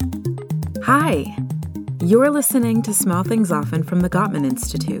Hi, you're listening to Small Things Often from the Gottman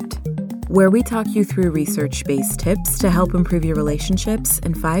Institute, where we talk you through research-based tips to help improve your relationships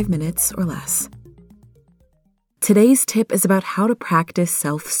in 5 minutes or less. Today's tip is about how to practice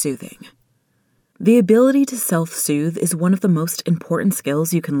self-soothing. The ability to self-soothe is one of the most important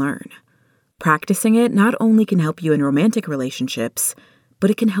skills you can learn. Practicing it not only can help you in romantic relationships,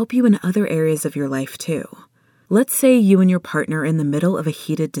 but it can help you in other areas of your life too. Let's say you and your partner are in the middle of a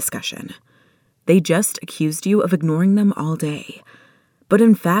heated discussion. They just accused you of ignoring them all day. But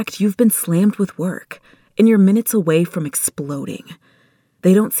in fact, you've been slammed with work, and you're minutes away from exploding.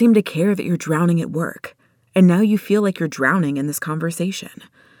 They don't seem to care that you're drowning at work, and now you feel like you're drowning in this conversation.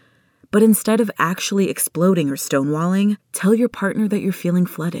 But instead of actually exploding or stonewalling, tell your partner that you're feeling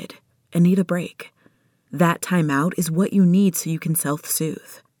flooded and need a break. That timeout is what you need so you can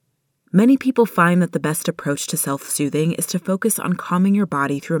self-soothe. Many people find that the best approach to self-soothing is to focus on calming your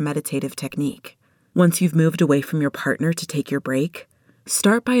body through a meditative technique. Once you've moved away from your partner to take your break,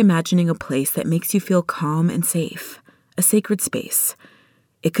 start by imagining a place that makes you feel calm and safe, a sacred space.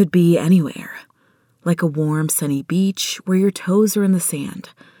 It could be anywhere, like a warm, sunny beach where your toes are in the sand,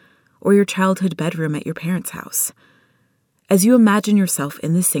 or your childhood bedroom at your parents' house. As you imagine yourself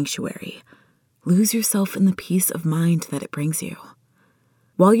in this sanctuary, lose yourself in the peace of mind that it brings you.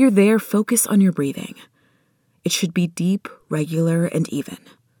 While you're there, focus on your breathing. It should be deep, regular, and even.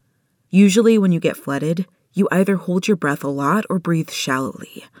 Usually when you get flooded, you either hold your breath a lot or breathe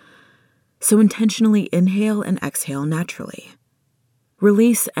shallowly. So intentionally inhale and exhale naturally.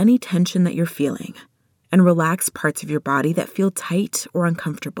 Release any tension that you're feeling and relax parts of your body that feel tight or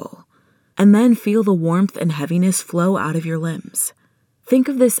uncomfortable. And then feel the warmth and heaviness flow out of your limbs. Think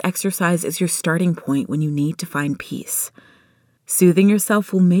of this exercise as your starting point when you need to find peace. Soothing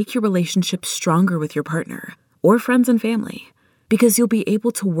yourself will make your relationship stronger with your partner or friends and family because you'll be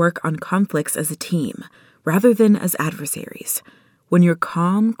able to work on conflicts as a team rather than as adversaries when you're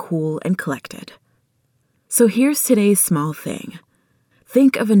calm, cool, and collected. So here's today's small thing.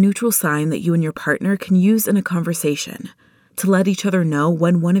 Think of a neutral sign that you and your partner can use in a conversation to let each other know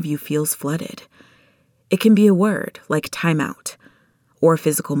when one of you feels flooded. It can be a word like timeout or a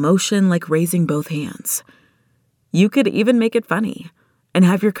physical motion like raising both hands. You could even make it funny and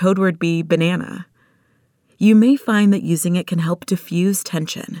have your code word be banana. You may find that using it can help diffuse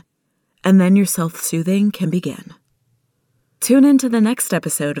tension, and then your self-soothing can begin. Tune in to the next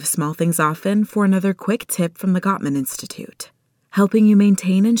episode of Small Things Often for another quick tip from the Gottman Institute, helping you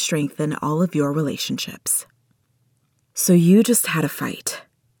maintain and strengthen all of your relationships. So you just had a fight.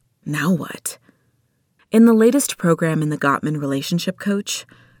 Now what? In the latest program in the Gottman Relationship Coach,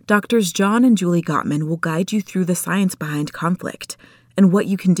 Doctors John and Julie Gottman will guide you through the science behind conflict and what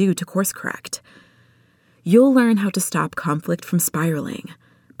you can do to course correct. You'll learn how to stop conflict from spiraling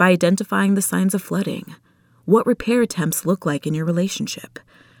by identifying the signs of flooding, what repair attempts look like in your relationship,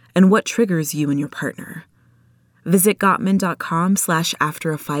 and what triggers you and your partner. Visit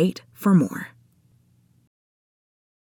Gottman.com/afterafight for more.